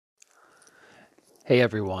Hey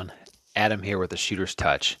everyone, Adam here with the Shooter's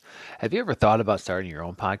Touch. Have you ever thought about starting your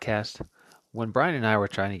own podcast? When Brian and I were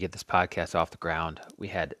trying to get this podcast off the ground, we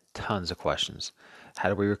had tons of questions. How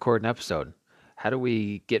do we record an episode? How do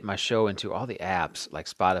we get my show into all the apps like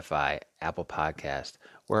Spotify, Apple Podcast,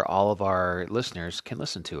 where all of our listeners can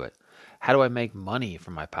listen to it? How do I make money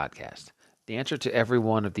from my podcast? The answer to every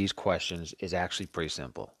one of these questions is actually pretty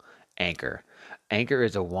simple. Anchor. Anchor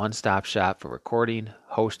is a one stop shop for recording,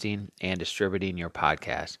 hosting, and distributing your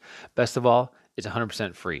podcast. Best of all, it's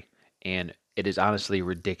 100% free, and it is honestly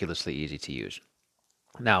ridiculously easy to use.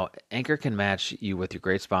 Now, Anchor can match you with your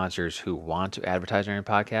great sponsors who want to advertise on your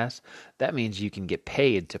podcast. That means you can get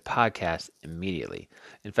paid to podcast immediately.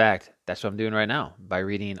 In fact, that's what I'm doing right now by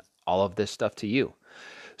reading all of this stuff to you.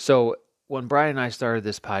 So, when Brian and I started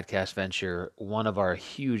this podcast venture, one of our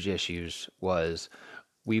huge issues was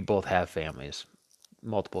we both have families,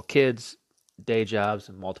 multiple kids, day jobs,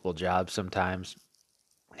 multiple jobs sometimes.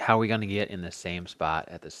 How are we going to get in the same spot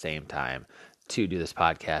at the same time to do this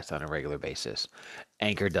podcast on a regular basis?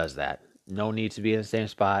 Anchor does that. No need to be in the same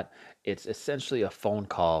spot. It's essentially a phone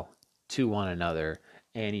call to one another,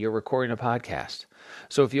 and you're recording a podcast.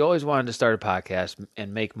 So if you always wanted to start a podcast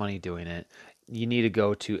and make money doing it, you need to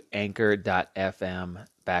go to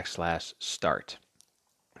anchor.fm/start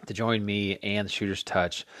to join me and the Shooter's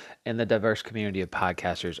Touch and the diverse community of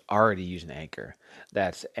podcasters already using Anchor.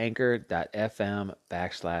 That's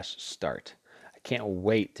anchor.fm/start. I can't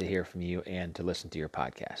wait to hear from you and to listen to your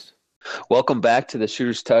podcast. Welcome back to the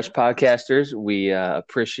Shooter's Touch podcasters. We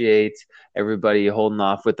appreciate everybody holding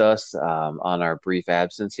off with us on our brief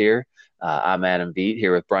absence here. I'm Adam Beat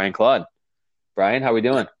here with Brian Claude. Brian, how we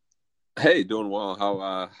doing? Hey, doing well. How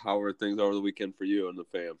are things over the weekend for you and the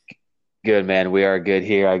fam? Good, man. We are good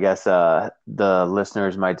here. I guess the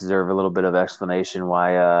listeners might deserve a little bit of explanation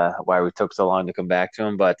why we took so long to come back to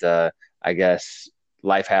them, but I guess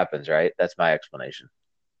life happens, right? That's my explanation.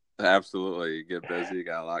 Absolutely, you get busy.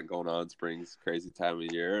 Got a lot going on. Spring's a crazy time of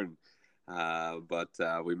year, and but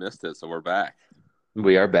we missed it, so we're back.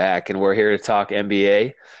 We are back, and we're here to talk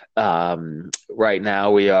NBA. Right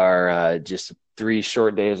now, we are just 3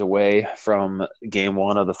 short days away from Game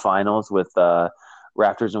One of the Finals with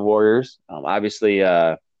Raptors and Warriors. Obviously,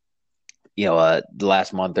 the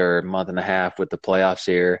last month or month and a half with the playoffs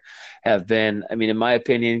here have been, I mean, in my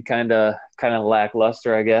opinion, kind of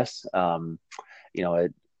lackluster, I guess. You know,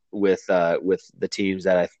 it, with the teams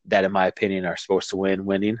that in my opinion are supposed to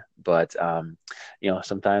winning, but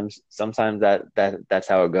sometimes that's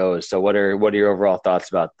how it goes. So what are your overall thoughts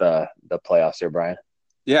about the playoffs here, Brian?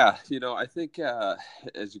 Yeah, I think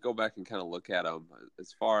as you go back and kind of look at them,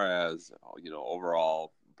 as far as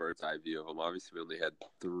overall bird's eye view of them, obviously we only had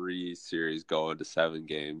 3 series go into 7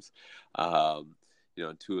 games.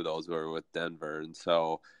 Two of those were with Denver, and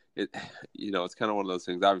so it, it's kind of one of those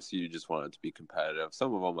things. Obviously, you just want it to be competitive.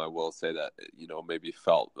 Some of them, I will say that maybe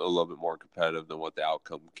felt a little bit more competitive than what the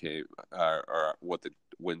outcome came or what the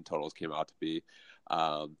win totals came out to be.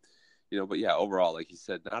 But yeah, overall, like you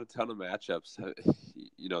said, not a ton of matchups.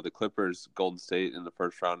 The Clippers, Golden State in the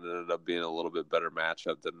first round ended up being a little bit better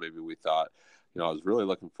matchup than maybe we thought. I was really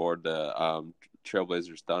looking forward to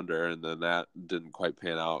Trailblazers Thunder, and then that didn't quite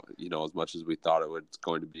pan out, as much as we thought it was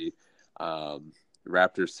going to be.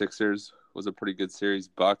 Raptors Sixers was a pretty good series.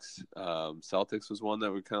 Bucks Celtics was one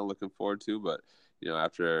that we're kind of looking forward to, but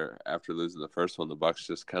after losing the first one, the Bucks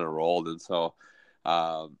just kind of rolled, and so.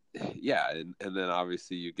 Yeah, and then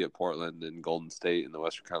obviously you get Portland and Golden State in the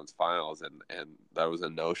Western Conference Finals, and that was a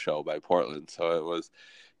no-show by Portland. So it was,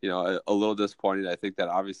 a little disappointing. I think that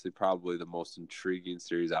obviously probably the most intriguing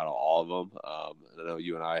series out of all of them. I know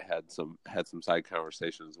you and I had some side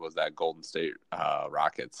conversations. Was that Golden State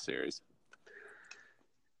Rockets series?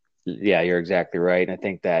 Yeah, you're exactly right. And I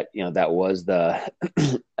think that, that was the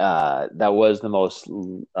that was the most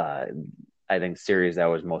I think series that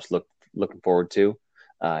was most looking forward to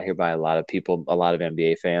here by a lot of people, a lot of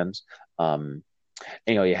NBA fans.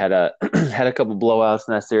 You had a had a couple blowouts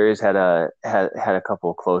in that series, had a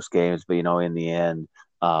couple of close games, but in the end,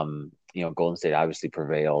 Golden State obviously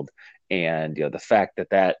prevailed, and the fact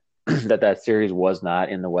that that series was not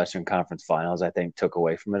in the Western Conference Finals, I think took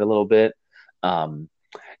away from it a little bit. Um,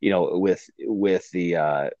 with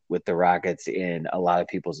the Rockets, in a lot of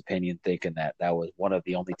people's opinion, thinking that that was one of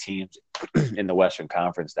the only teams in the Western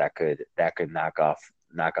Conference that could knock off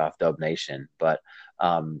Dub Nation. But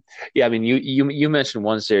yeah, I mean, you mentioned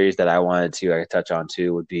one series that I could touch on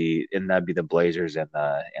too and that'd be the Blazers and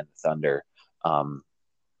the Thunder.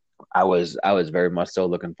 I was very much so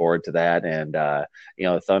looking forward to that, and the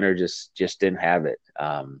Thunder just didn't have it.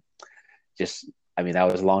 Just I mean,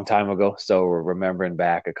 that was a long time ago. So we're remembering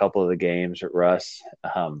back a couple of the games. Russ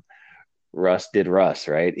did Russ,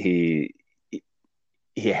 right? He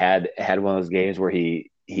had one of those games where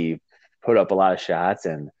he put up a lot of shots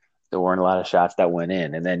and there weren't a lot of shots that went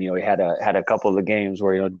in. And then he had a couple of the games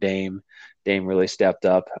where Dame really stepped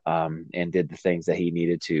up and did the things that he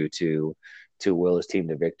needed to will his team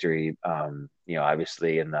to victory.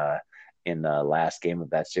 Obviously in the last game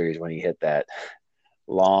of that series when he hit that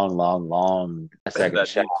long second That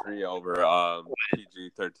shot. deep three over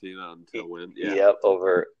PG-13 on to win. Yeah. Yep,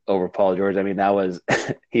 over Paul George. I mean, that was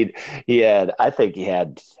he had I think he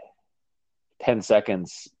had 10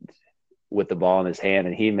 seconds with the ball in his hand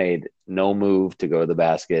and he made no move to go to the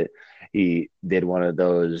basket. He did one of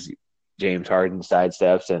those James Harden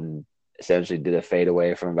sidesteps and essentially did a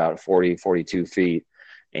fadeaway from about 42 feet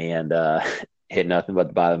and hit nothing but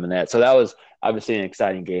the bottom of the net. So that was obviously an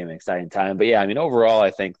exciting game, an exciting time. But yeah, I mean, overall,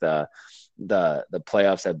 I think the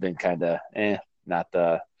playoffs have been kind of not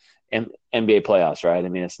the NBA playoffs, right? I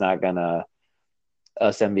mean, it's not gonna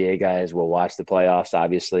us NBA guys will watch the playoffs,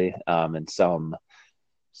 obviously, and some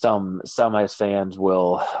as fans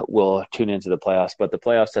will tune into the playoffs, but the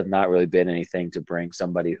playoffs have not really been anything to bring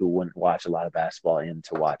somebody who wouldn't watch a lot of basketball in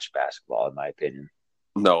to watch basketball, in my opinion.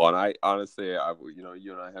 No, and I honestly, you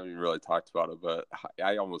and I haven't even really talked about it, but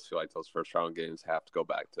I almost feel like those first round games have to go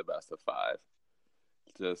back to best of five.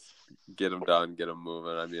 Just get them done, get them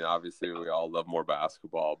moving. I mean, obviously, we all love more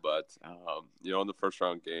basketball, but in the first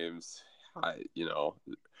round games,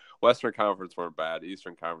 Western Conference weren't bad.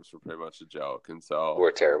 Eastern Conference were pretty much a joke, and so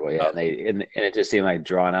We're terrible, yeah, and it just seemed like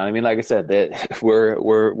drawn out. I mean, like I said, that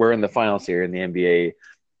we're in the finals here in the NBA.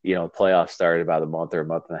 Playoffs started about a month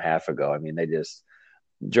and a half ago. I mean, they just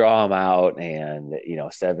draw them out, and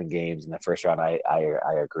 7 games in the first round. I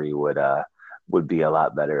agree would be a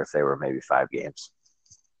lot better if they were maybe 5 games.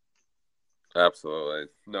 absolutely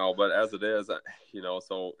no. But as it is,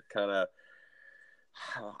 so kind of,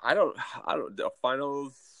 I don't the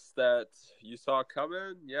finals that you saw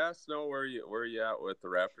coming. Yes, no. Where you at with the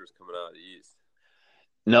Raptors coming out of the East?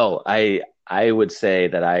 No, I would say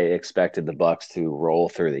that I expected the Bucks to roll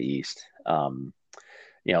through the East.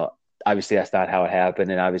 You know, obviously that's not how it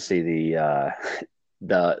happened, and obviously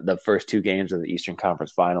the first 2 games of the Eastern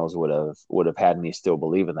Conference Finals would have had me still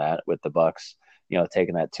believing that with the Bucks,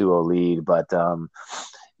 taking that 2-0 lead. But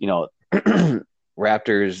you know,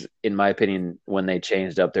 Raptors, in my opinion, when they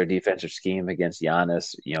changed up their defensive scheme against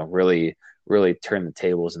Giannis, really turned the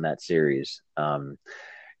tables in that series. And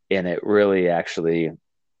it really actually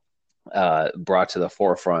brought to the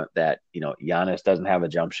forefront that Giannis doesn't have a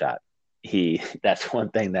jump shot. That's one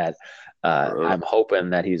thing that I'm hoping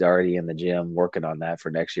that he's already in the gym working on that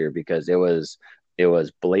for next year because it was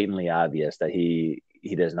blatantly obvious that he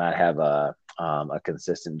does not have a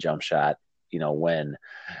consistent jump shot.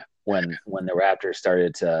 When the Raptors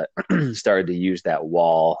started to use that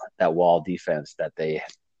wall defense that they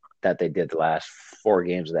did the last 4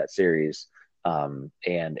 games of that series, and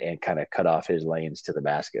kind of cut off his lanes to the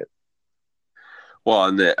basket. Well,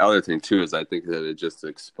 and the other thing too is I think that it just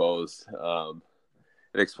exposed the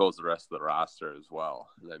rest of the roster as well.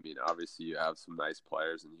 I mean, obviously you have some nice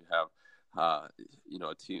players, and you have a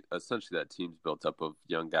team. Essentially, that team's built up of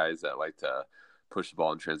young guys that like to push the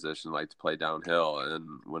ball in transition, like to play downhill. And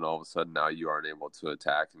when all of a sudden now you aren't able to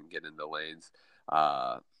attack and get into lanes,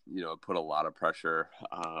 put a lot of pressure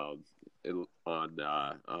on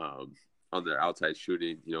their outside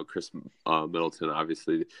shooting. Chris Middleton,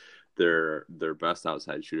 obviously their best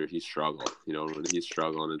outside shooter, he struggled. When he's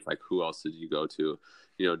struggling, it's like, who else did you go to?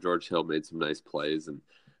 George Hill made some nice plays, and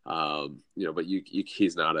but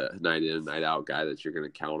he's not a night in, night out guy that you're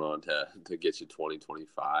going to count on to get you 20,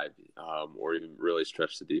 25, or even really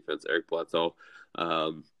stretch the defense. Eric Bledsoe,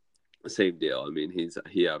 same deal. I mean,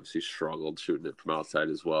 he obviously struggled shooting it from outside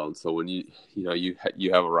as well. And so when you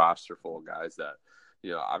have a roster full of guys that,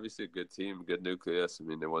 obviously a good team, good nucleus. I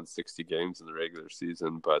mean, they won 60 games in the regular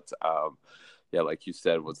season, but like you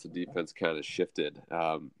said, once the defense kind of shifted,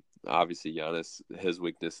 obviously Giannis, his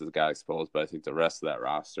weaknesses got exposed, but I think the rest of that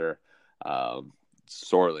roster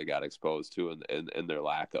sorely got exposed too in their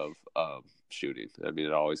lack of shooting. I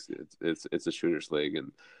mean, it's a shooter's league,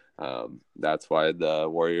 and that's why the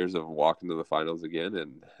Warriors have walked into the finals again,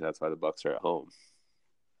 and that's why the Bucks are at home.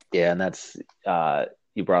 Yeah, and that's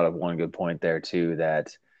you brought up one good point there too,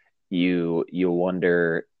 that you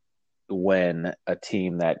wonder when a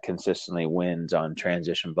team that consistently wins on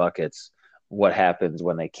transition buckets, what happens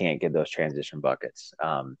when they can't get those transition buckets.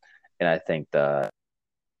 And I think the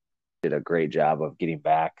did a great job of getting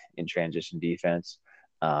back in transition defense.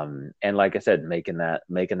 And like I said, making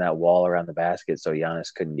that wall around the basket so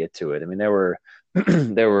Giannis couldn't get to it. I mean, there were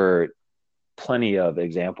there were plenty of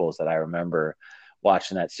examples that I remember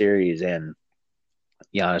watching that series, and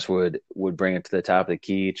Giannis would bring it to the top of the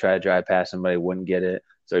key, try to drive past somebody, wouldn't get it.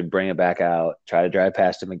 So he'd bring it back out, try to drive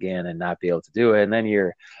past him again, and not be able to do it. And then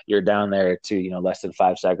you're down there to less than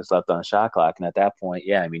 5 seconds left on the shot clock, and at that point,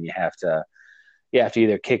 yeah, I mean you have to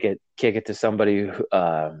either kick it to somebody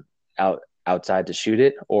outside to shoot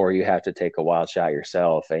it, or you have to take a wild shot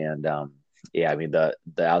yourself. And yeah, I mean the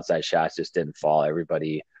outside shots just didn't fall.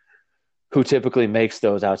 Everybody who typically makes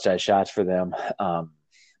those outside shots for them,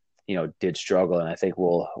 did struggle. And I think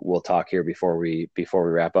we'll talk here before we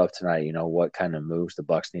wrap up tonight. What kind of moves the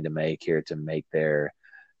Bucks need to make here to make the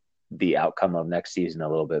outcome of next season a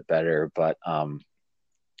little bit better. But and,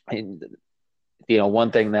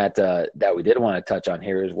 one thing that we did want to touch on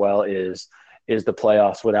here as well is the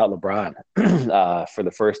playoffs without LeBron for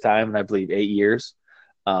the first time in I believe 8 years.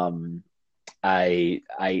 I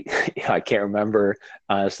can't remember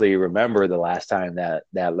the last time that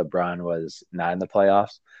LeBron was not in the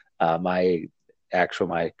playoffs. My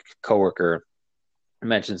coworker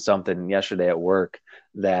mentioned something yesterday at work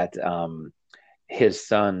that his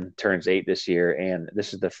son turns 8 this year, and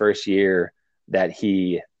this is the first year that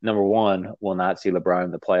he, number one, will not see LeBron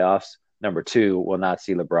in the playoffs. Number two, will not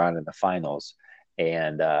see LeBron in the finals.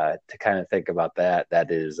 And to kind of think about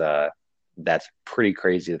that's pretty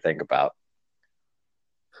crazy to think about.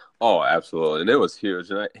 Oh, absolutely, and it was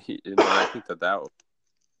huge, and I think that was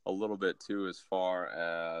a little bit too, as far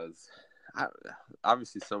as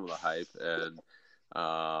obviously some of the hype and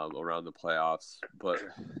around the playoffs, but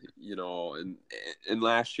in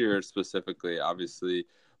last year specifically, obviously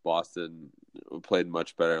Boston played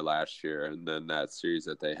much better last year, and then that series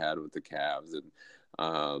that they had with the Cavs, and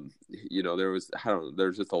there was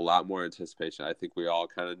just a lot more anticipation. I think we all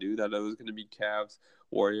kind of knew that it was going to be Cavs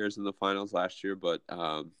Warriors in the finals last year, but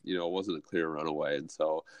it wasn't a clear runaway, and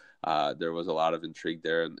so there was a lot of intrigue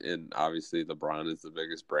there, and obviously LeBron is the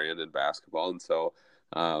biggest brand in basketball, and so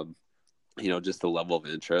just the level of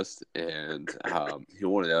interest. And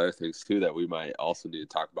one of the other things too that we might also need to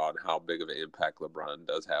talk about, and how big of an impact LeBron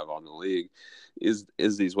does have on the league, is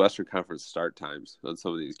these Western Conference start times on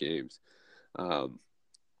some of these games. And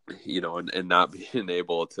not being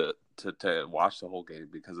able to watch the whole game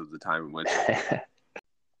because of the time in which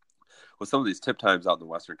with some of these tip times out in the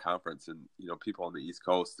Western Conference, and people on the East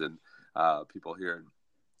Coast and people here in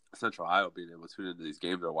Central Ohio being able to tune into these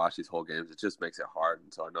games or watch these whole games, it just makes it hard.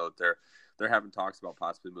 And so I know that they're having talks about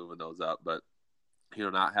possibly moving those up, but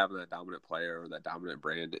not having that dominant player or that dominant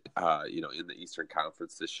brand, in the Eastern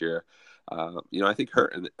Conference this year, I think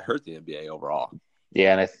hurt the NBA overall.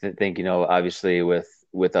 Yeah, and I think obviously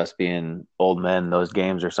with us being old men, those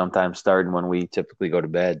games are sometimes starting when we typically go to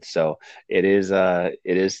bed. So it is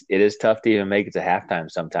tough to even make it to halftime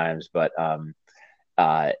sometimes. But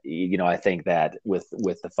I think that with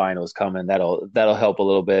the finals coming, that'll help a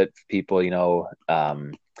little bit. People,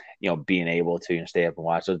 being able to stay up and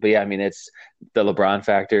watch those. But yeah, I mean, it's the LeBron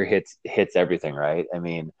factor hits everything, right? I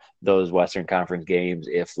mean, those Western Conference games,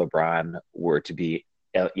 if LeBron were to be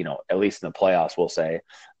at least in the playoffs, we'll say,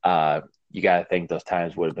 you got to think those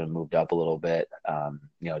times would have been moved up a little bit,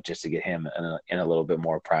 just to get him in a little bit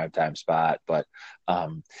more primetime spot. But,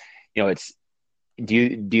 it's, do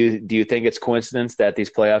you think it's coincidence that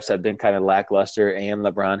these playoffs have been kind of lackluster and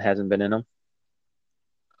LeBron hasn't been in them?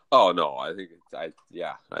 Oh no, I think it's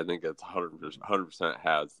 100%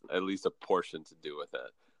 has at least a portion to do with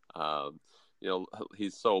it.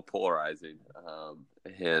 He's so polarizing,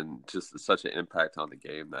 and just such an impact on the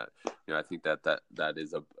game that I think that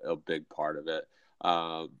is a big part of it.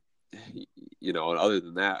 And other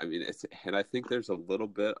than that, I mean, and I think there's a little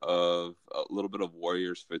bit of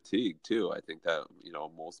Warriors fatigue too. I think that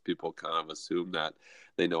most people kind of assume that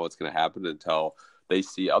they know what's going to happen until they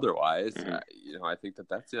see otherwise. I think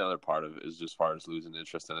that's the other part of it, is just as far as losing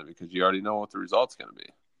interest in it, because you already know what the result's going to be.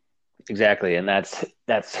 Exactly, and that's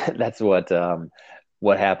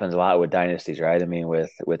what happens a lot with dynasties, right? I mean,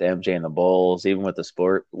 with MJ and the Bulls, even with the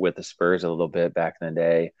Spurs a little bit back in the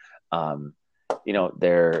day, um,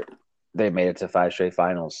 they made it to 5 straight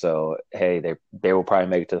finals. So hey, they will probably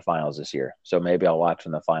make it to the finals this year. So maybe I'll watch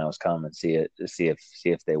when the finals come and see if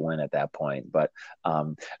they win at that point. But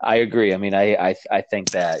I agree. I mean, I think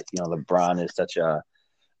that LeBron is such a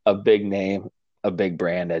big name, a big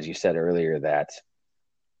brand, as you said earlier, that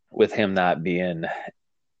with him not being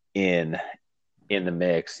in the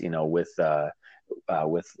mix, with the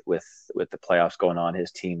playoffs going on,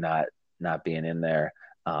 his team not being in there,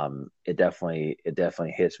 it definitely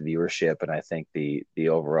hits viewership, and I think the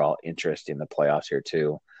overall interest in the playoffs here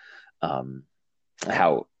too. Um,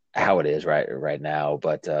 how it is right now.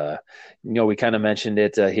 But we kind of mentioned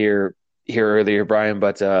it here earlier, Brian.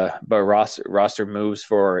 But roster moves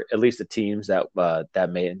for at least the teams that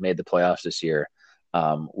made the playoffs this year.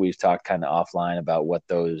 We've talked kind of offline about what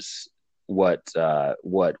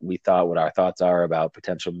we thought, what our thoughts are about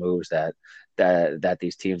potential moves that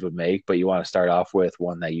these teams would make. But you want to start off with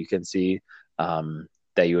one that you can see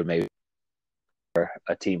that you would maybe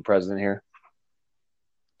a team president here.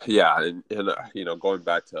 Yeah, and going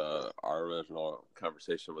back to our original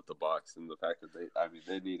conversation with the Bucks and the fact that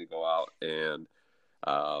they need to go out and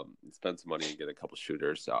spend some money and get a couple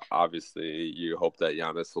shooters. So obviously, you hope that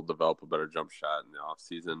Giannis will develop a better jump shot in the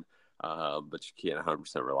offseason, but you can't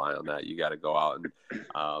 100% rely on that. You got to go out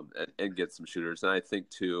and get some shooters. And I think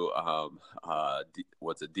too,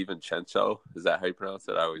 what's it, DiVincenzo? Is that how you pronounce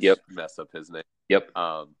it? I always mess up his name. Yep.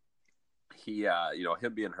 He,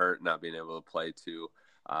 him being hurt, not being able to play too.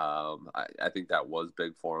 I think that was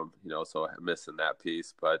big for him, so missing that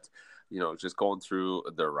piece. But, just going through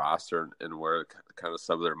their roster and where kind of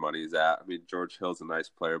some of their money's at. I mean, George Hill's a nice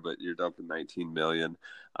player, but you're dumping $19 million.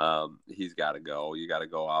 He's got to go. You got to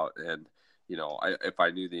go out. And, if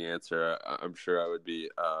I knew the answer, I'm sure I would be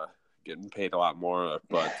getting paid a lot more.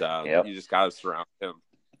 But you just got to surround him.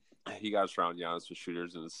 He got to surround Giannis with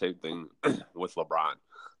shooters, and the same thing with LeBron.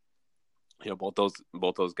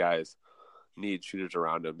 Both those guys need shooters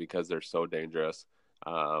around them because they're so dangerous,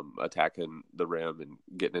 attacking the rim and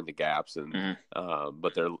getting into gaps. And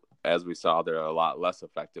but as we saw, they're a lot less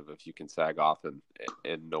effective if you can sag off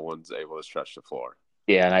and no one's able to stretch the floor.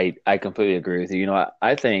 Yeah, and I completely agree with you.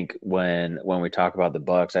 I think when we talk about the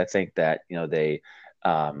Bucks, I think that they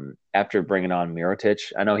after bringing on Mirotic,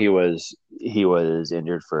 I know he was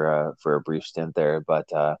injured for a brief stint there,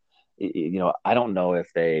 but I don't know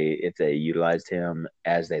if they utilized him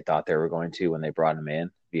as they thought they were going to when they brought him in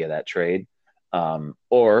via that trade,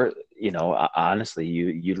 or honestly, you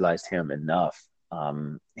utilized him enough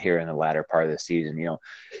here in the latter part of the season.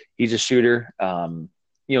 He's a shooter.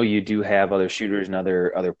 You do have other shooters and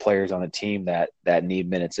other players on the team that need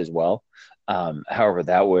minutes as well. However,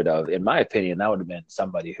 that would have, in my opinion, that would have been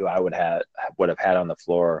somebody who I would have had on the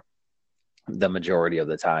floor the majority of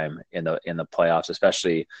the time in the playoffs,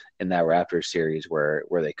 especially in that Raptors series where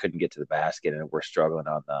they couldn't get to the basket and we're struggling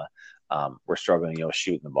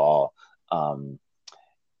shooting the ball. And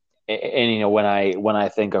when I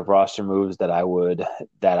think of roster moves that I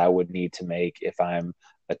would need to make if I'm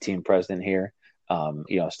a team president here,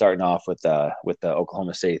 starting off with the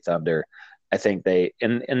Oklahoma City Thunder, I think they've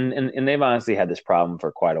honestly had this problem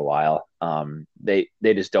for quite a while. They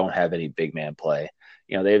just don't have any big man play.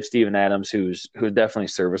 They have Steven Adams, who's definitely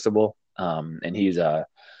serviceable, and he's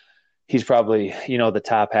probably the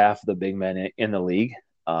top half of the big men in the league.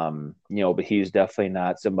 But he's definitely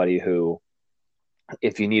not somebody who,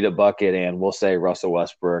 if you need a bucket and we'll say Russell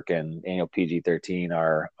Westbrook and PG-13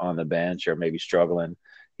 are on the bench or maybe struggling,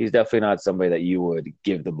 he's definitely not somebody that you would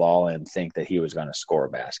give the ball and think that he was going to score a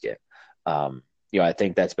basket. I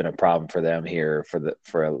think that's been a problem for them here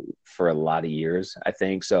for a lot of years, I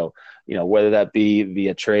think. So, whether that be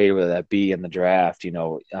via trade, whether that be in the draft,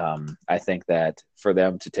 I think that for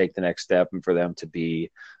them to take the next step and for them to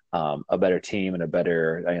be a better team and a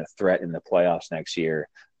better threat in the playoffs next year,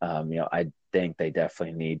 I think they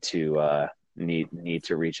definitely need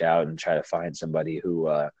to reach out and try to find somebody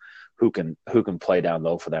who can play down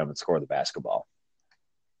low for them and score the basketball.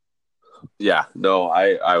 Yeah, no,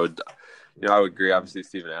 I would agree. Obviously,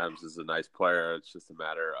 Steven Adams is a nice player. It's just a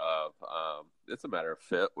matter of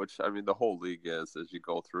fit, which I mean the whole league is as you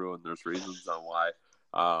go through, and there's reasons on why.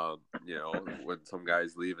 When some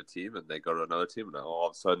guys leave a team and they go to another team, and all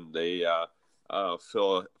of a sudden they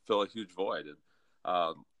fill a huge void.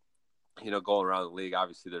 And going around the league,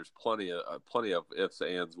 obviously there's plenty of ifs,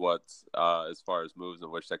 ands, whats as far as moves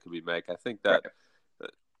in which that could be made. I think that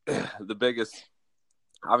the biggest,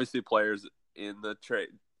 obviously, players in the trade.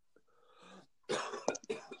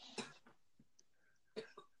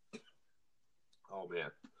 Oh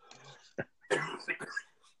man.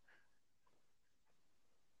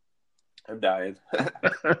 I'm dying.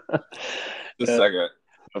 Just a second.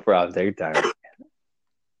 No problem. Take your time.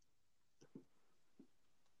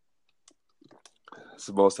 It's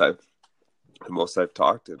the most I've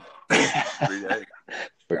talked in 3 days.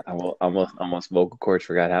 Almost vocal cords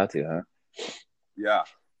forgot how to, huh? Yeah.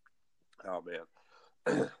 Oh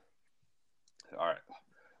man. All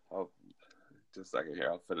right. Just a second here.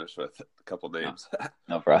 I'll finish with a couple names.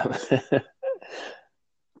 No problem.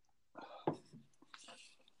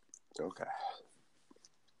 Okay.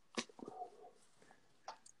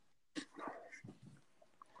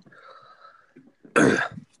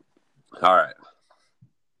 All right.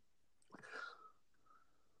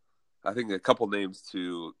 I think a couple names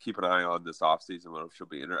to keep an eye on this offseason, which will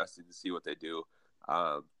be interesting to see what they do.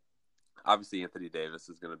 Obviously, Anthony Davis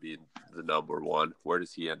is going to be the number one. Where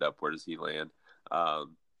does he end up? Where does he land?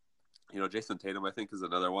 Jason Tatum, I think, is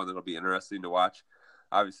another one that'll be interesting to watch.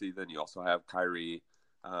 Obviously, then you also have Kyrie,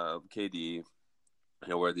 KD,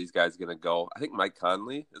 where these guys are going to go. I think Mike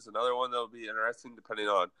Conley is another one that'll be interesting, depending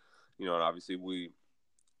on, and obviously we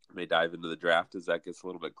may dive into the draft as that gets a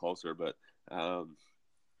little bit closer. But,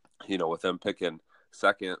 with them picking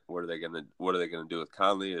second, what are they going to do with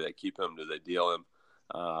Conley? Do they keep him? Do they deal him?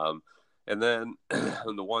 And then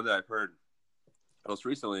the one that I've heard most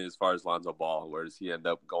recently, as far as Lonzo Ball, where does he end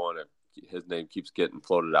up going if his name keeps getting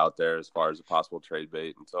floated out there as far as a possible trade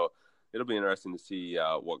bait? And so it'll be interesting to see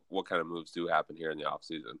what kind of moves do happen here in the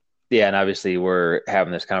offseason. Yeah, and obviously we're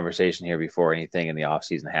having this conversation here before anything in the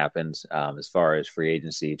offseason happens, as far as free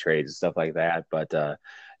agency trades and stuff like that. But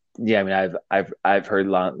yeah, I mean, I've heard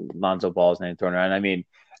Lonzo Ball's name thrown around. I mean,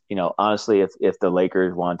 honestly, if the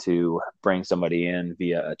Lakers want to bring somebody in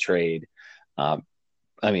via a trade,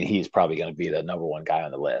 I mean, he's probably going to be the number one guy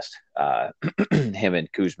on the list, him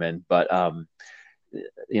and Kuzman. But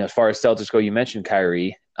as far as Celtics go, you mentioned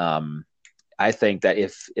Kyrie. I think that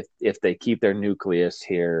if they keep their nucleus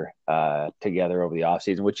here together over the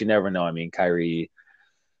offseason, which you never know. I mean, Kyrie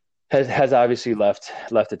has obviously left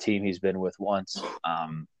the team he's been with once,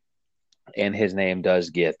 and his name does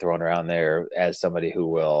get thrown around there as somebody who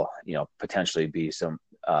will, potentially be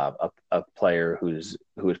a player who is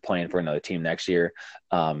playing for another team next year.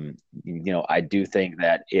 I do think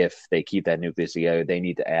that if they keep that nucleus together, they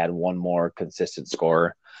need to add one more consistent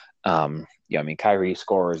scorer. I mean, Kyrie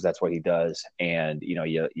scores, that's what he does. And,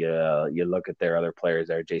 you look at their other players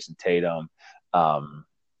there, Jason Tatum, and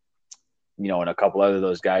a couple other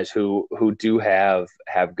those guys who do have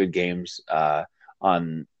good games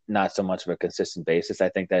on not so much of a consistent basis. I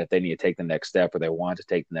think that if they need to take the next step, or they want to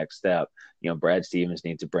take the next step, Brad Stevens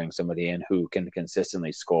needs to bring somebody in who can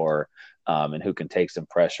consistently score, and who can take some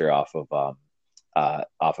pressure off of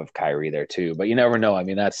Kyrie there too. But you never know. I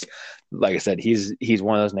mean, that's, like I said, he's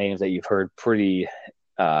one of those names that you've heard pretty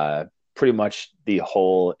much the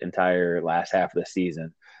whole entire last half of the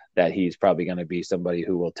season, that he's probably going to be somebody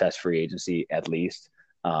who will test free agency at least,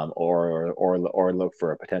 or look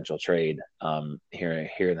for a potential trade here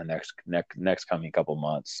in the next coming couple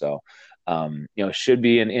months. So should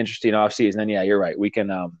be an interesting offseason. And yeah, you're right. We can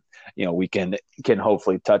can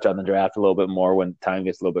hopefully touch on the draft a little bit more when time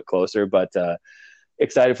gets a little bit closer. But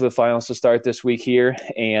excited for the finals to start this week here,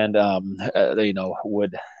 and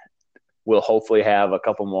we'll hopefully have a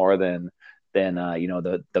couple more than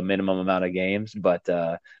the minimum amount of games. But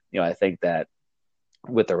I think that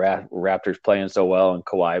with the Raptors playing so well and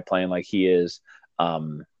Kawhi playing like he is,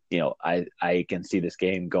 I can see this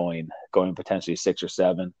game going potentially 6 or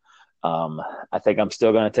 7. I think I'm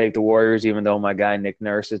still going to take the Warriors, even though my guy Nick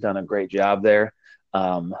Nurse has done a great job there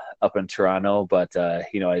up in Toronto. But I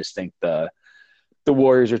just think the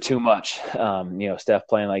Warriors are too much. Steph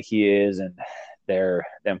playing like he is, and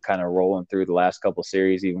them kind of rolling through the last couple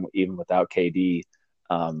series, even without KD.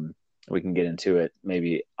 We can get into it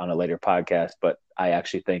maybe on a later podcast, but I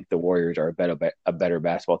actually think the Warriors are a better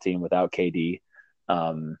basketball team without KD.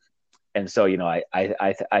 And so,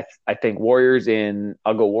 I think Warriors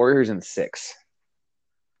I'll go Warriors in 6.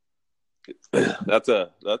 I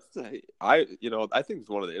think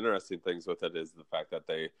one of the interesting things with it is the fact that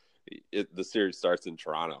the series starts in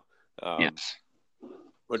Toronto. Yes.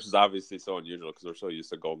 Which is obviously so unusual because we're so used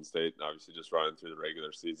to Golden State and obviously just running through the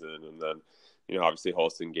regular season, and then, obviously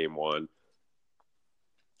hosting game 1.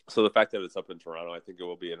 So the fact that it's up in Toronto, I think it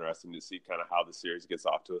will be interesting to see kind of how the series gets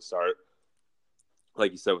off to a start.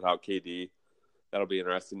 Like you said, without KD, that'll be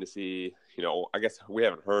interesting to see. I guess we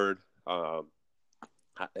haven't heard. Have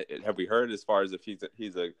we heard as far as if he's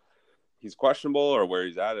questionable or where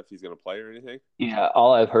he's at, if he's going to play or anything? Yeah,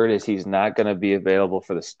 all I've heard is he's not going to be available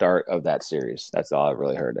for the start of that series. That's all I've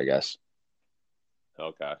really heard, I guess.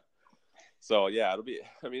 Okay. So yeah, it'll be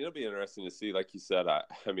interesting to see. Like you said, I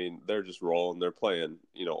mean, they're just rolling. They're playing,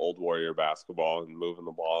 old Warrior basketball and moving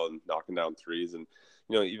the ball and knocking down threes, and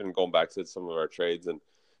even going back to some of our trades and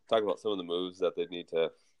talking about some of the moves that they need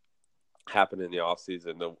to happen in the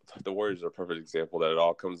offseason. The Warriors are a perfect example that it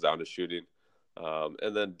all comes down to shooting,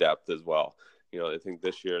 and then depth as well. I think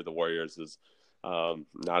this year the Warriors is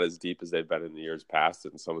not as deep as they've been in the years past,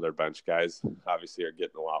 and some of their bench guys obviously are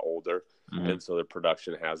getting a lot older, and so their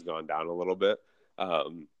production has gone down a little bit.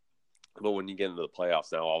 But when you get into the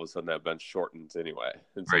playoffs now, all of a sudden that bench shortens anyway,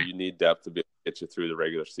 and so you need depth to be able to get you through the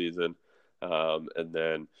regular season, and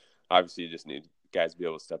then obviously you just need guys be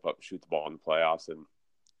able to step up and shoot the ball in the playoffs. And,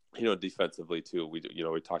 defensively too, we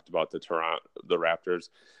talked about the Raptors,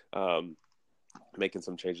 making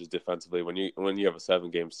some changes defensively. When you have a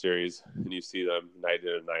 7-game series and you see them night in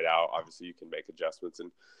and night out, obviously you can make adjustments,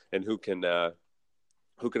 and who can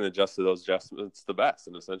adjust to those adjustments the best.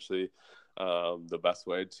 And essentially, the best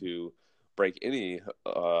way to break any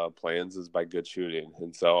plans is by good shooting.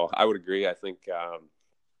 And so I would agree. I think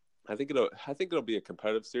it'll be a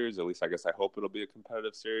competitive series. At least I guess I hope it'll be a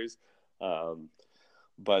competitive series.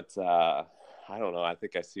 But I don't know. I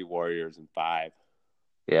think I see Warriors in 5.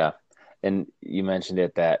 Yeah. And you mentioned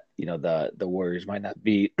it that, the Warriors might not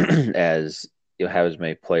be as, have as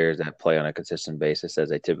many players that play on a consistent basis as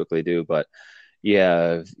they typically do. But you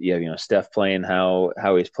have Steph playing how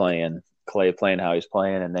he's playing, Clay playing how he's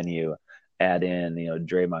playing, and then you add in,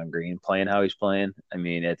 Draymond Green playing how he's playing. I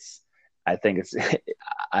mean,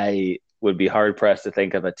 I would be hard pressed to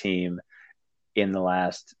think of a team in the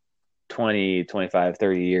last 20, 25,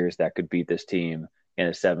 30 years that could beat this team in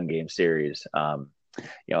a 7-game series.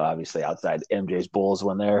 Obviously outside MJ's Bulls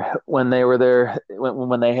when they were there,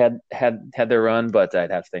 when they had their run, but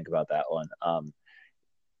I'd have to think about that one.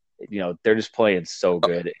 They're just playing so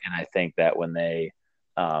good, and I think that when they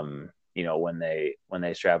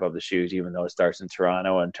strap up the shoes, even though it starts in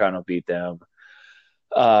Toronto and Toronto beat them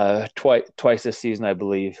twice this season, I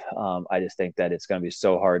believe. I just think that it's going to be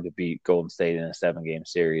so hard to beat Golden State in a 7-game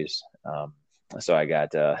series. So I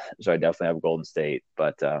definitely have Golden State,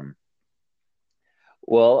 but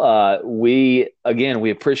we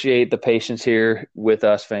appreciate the patience here with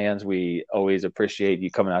us fans. We always appreciate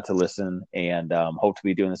you coming out to listen, and hope to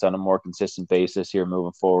be doing this on a more consistent basis here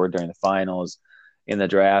moving forward during the finals, in the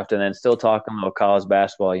draft, and then still talking about college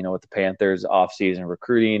basketball, with the Panthers off-season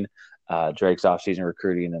recruiting, Drake's off-season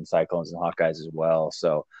recruiting, and Cyclones and Hawkeyes as well.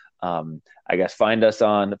 So I guess find us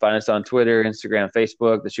on Twitter, Instagram,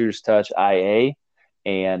 Facebook, the Shooters Touch IA,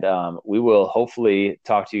 and we will hopefully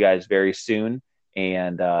talk to you guys very soon.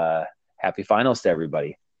 And happy finals to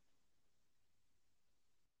everybody.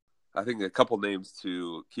 I think a couple names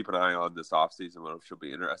to keep an eye on this offseason, which will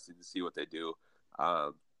be interesting to see what they do.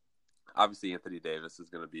 Obviously, Anthony Davis is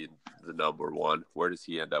going to be the number one. Where does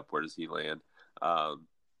he end up? Where does he land?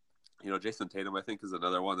 Jason Tatum, I think, is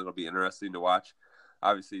another one that'll be interesting to watch.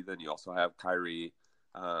 Obviously, then you also have Kyrie,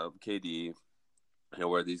 KD,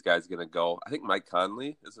 where these guys are going to go. I think Mike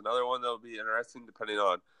Conley is another one that'll be interesting, depending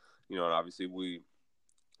on, and obviously we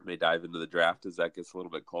may dive into the draft as that gets a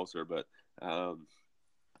little bit closer. But,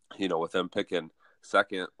 with them picking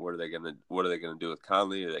second, what are they going to do with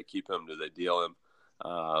Conley? Do they keep him? Do they deal him?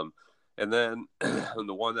 And then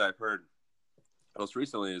the one that I've heard most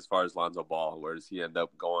recently, as far as Lonzo Ball, where does he end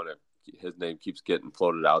up going if his name keeps getting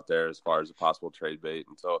floated out there as far as a possible trade bait?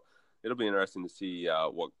 And so it'll be interesting to see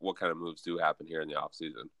what kind of moves do happen here in the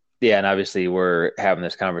offseason. Yeah, and obviously we're having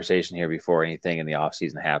this conversation here before anything in the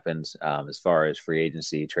offseason happens, as far as free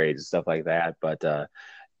agency trades and stuff like that. But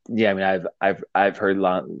I've heard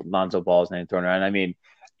Lonzo Ball's name thrown around. I mean,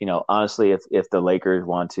 honestly, if the Lakers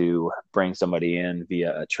want to bring somebody in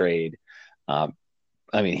via a trade,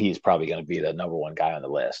 he's probably going to be the number one guy on the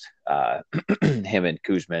list, him and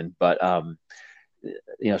Kuzman. But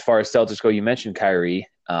as far as Celtics go, you mentioned Kyrie.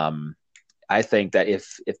 I think that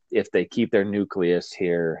if they keep their nucleus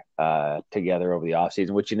here together over the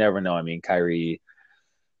offseason, which you never know. I mean, Kyrie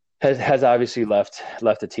has obviously left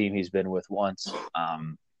the team he's been with once,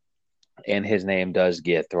 and his name does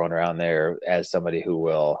get thrown around there as somebody who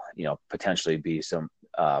will, potentially be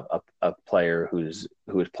a player who's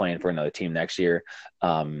playing for another team next year.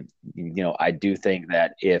 I do think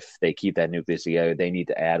that if they keep that nucleus together, they need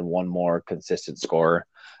to add one more consistent scorer.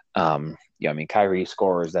 Kyrie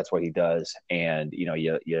scores, that's what he does. And,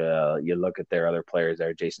 you look at their other players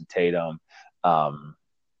there, Jason Tatum, and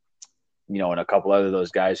a couple other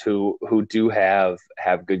those guys who do have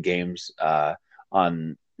good games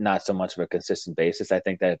on not so much of a consistent basis. I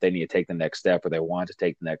think that if they need to take the next step, or they want to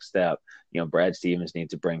take the next step, Brad Stevens needs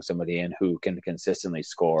to bring somebody in who can consistently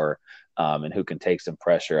score, and who can take some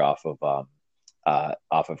pressure off of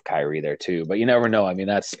Kyrie there too. But you never know. I mean,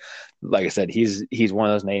 that's, like I said, he's one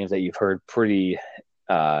of those names that you've heard pretty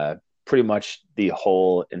much the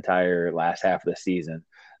whole entire last half of the season,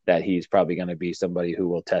 that he's probably going to be somebody who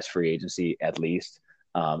will test free agency at least,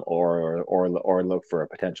 or look for a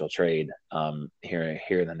potential trade here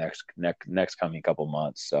in the next coming couple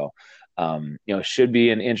months. So should be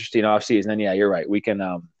an interesting offseason. And yeah, you're right. We can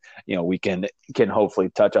hopefully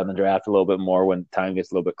touch on the draft a little bit more when time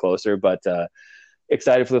gets a little bit closer. But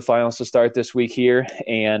excited for the finals to start this week here,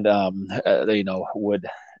 and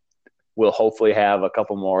we'll hopefully have a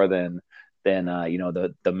couple more than than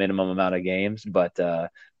the minimum amount of games. But I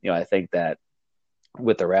think that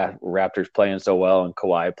with the Raptors playing so well and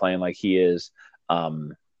Kawhi playing like he is,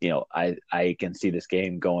 I can see this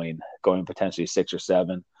game going potentially 6 or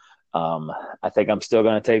 7. I think I'm still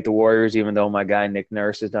going to take the Warriors, even though my guy Nick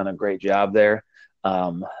Nurse has done a great job there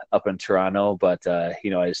up in Toronto. But I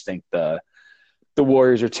just think the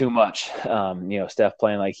Warriors are too much. Steph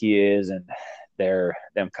playing like he is, and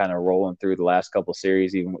them kind of rolling through the last couple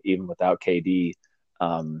series, even without KD.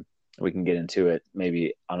 We can get into it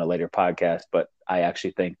maybe on a later podcast, but I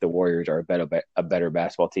actually think the Warriors are a better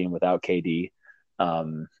basketball team without KD.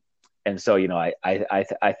 And so, I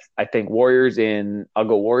think Warriors I'll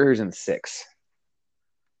go Warriors in 6.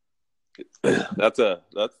 I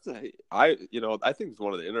think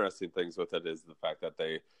one of the interesting things with it is the fact that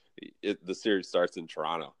the series starts in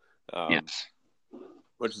Toronto. Yes.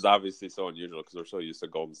 Which is obviously so unusual because we're so used to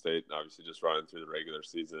Golden State and obviously just running through the regular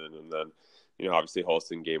season and then, obviously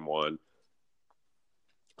hosting game 1.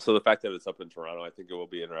 So the fact that it's up in Toronto, I think it will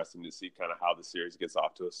be interesting to see kind of how the series gets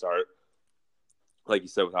off to a start. Like you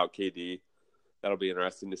said, without KD, that'll be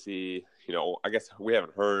interesting to see. I guess we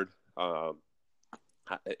haven't heard. Have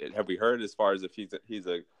we heard as far as if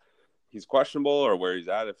he's questionable or where he's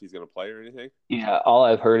at, if he's going to play or anything? Yeah, all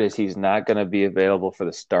I've heard is he's not going to be available for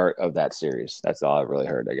the start of that series. That's all I've really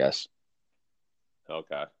heard, I guess.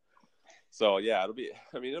 Okay. So, yeah, it'll be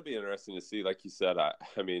interesting to see. Like you said,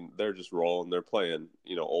 they're just rolling. They're playing,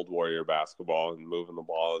 old Warrior basketball and moving the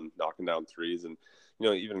ball and knocking down threes. And,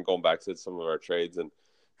 even going back to some of our trades and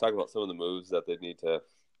talking about some of the moves that they need to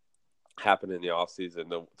happen in the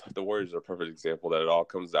offseason. The Warriors are a perfect example that it all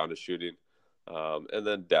comes down to shooting and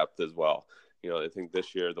then depth as well. I think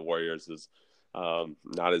this year the Warriors is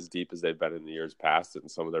not as deep as they've been in the years past, and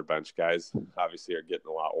some of their bench guys obviously are getting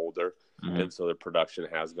a lot older, and so their production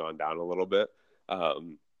has gone down a little bit. But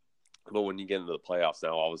when you get into the playoffs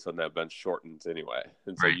now, all of a sudden that bench shortens anyway,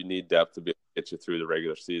 and so you need depth to be able to get you through the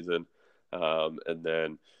regular season, and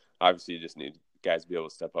then obviously you just need guys to be able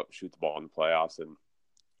to step up and shoot the ball in the playoffs, and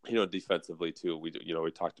defensively too. We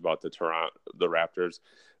talked about the Raptors.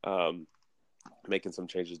 Making some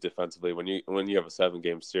changes defensively. When you have a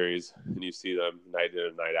 7-game series and you see them night in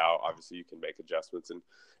and night out, obviously you can make adjustments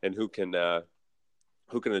and who can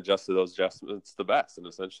adjust to those adjustments the best. And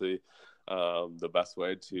essentially, the best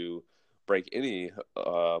way to break any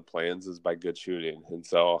plans is by good shooting. And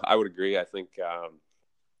so I would agree. I think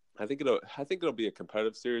it'll be a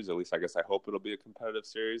competitive series. At least I guess I hope it'll be a competitive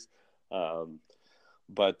series.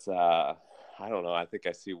 But I don't know. I think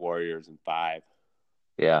I see Warriors in 5.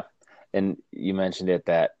 Yeah. And you mentioned it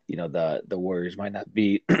that, the Warriors might not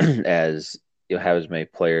be as, have as many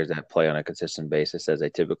players that play on a consistent basis as they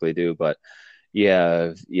typically do. But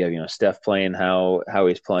yeah, Steph playing how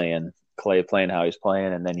he's playing, Clay playing how he's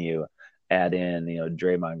playing, and then you add in,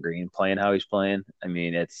 Draymond Green playing how he's playing. I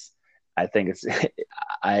mean,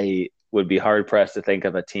 I would be hard pressed to think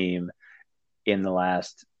of a team in the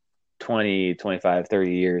last 20, 25,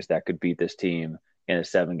 30 years that could beat this team in a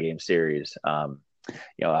 7-game series.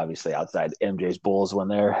 Obviously outside MJ's Bulls when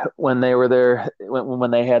they were there,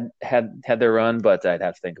 when they had their run, but I'd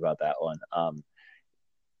have to think about that one.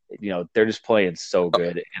 They're just playing so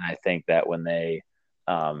good, and I think that when they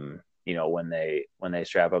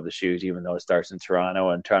strap up the shoes, even though it starts in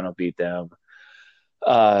Toronto and Toronto beat them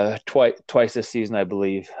twice this season, I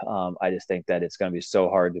believe. I just think that it's going to be so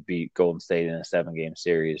hard to beat Golden State in a 7-game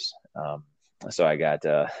series. So I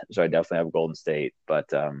definitely have Golden State,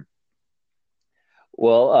 but.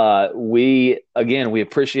 We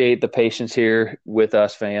appreciate the patience here with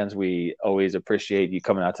us fans. We always appreciate you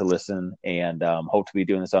coming out to listen, and hope to be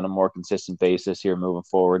doing this on a more consistent basis here moving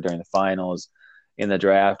forward during the finals, in the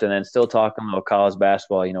draft, and then still talking about college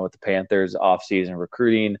basketball, with the Panthers off-season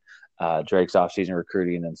recruiting, Drake's off-season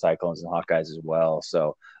recruiting, and Cyclones and Hawkeyes as well.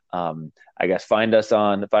 So I guess find us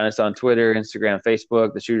on Twitter, Instagram,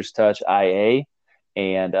 Facebook, The Shooter's Touch IA,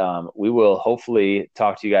 and we will hopefully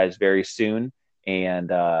talk to you guys very soon. And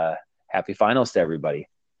happy finals to everybody.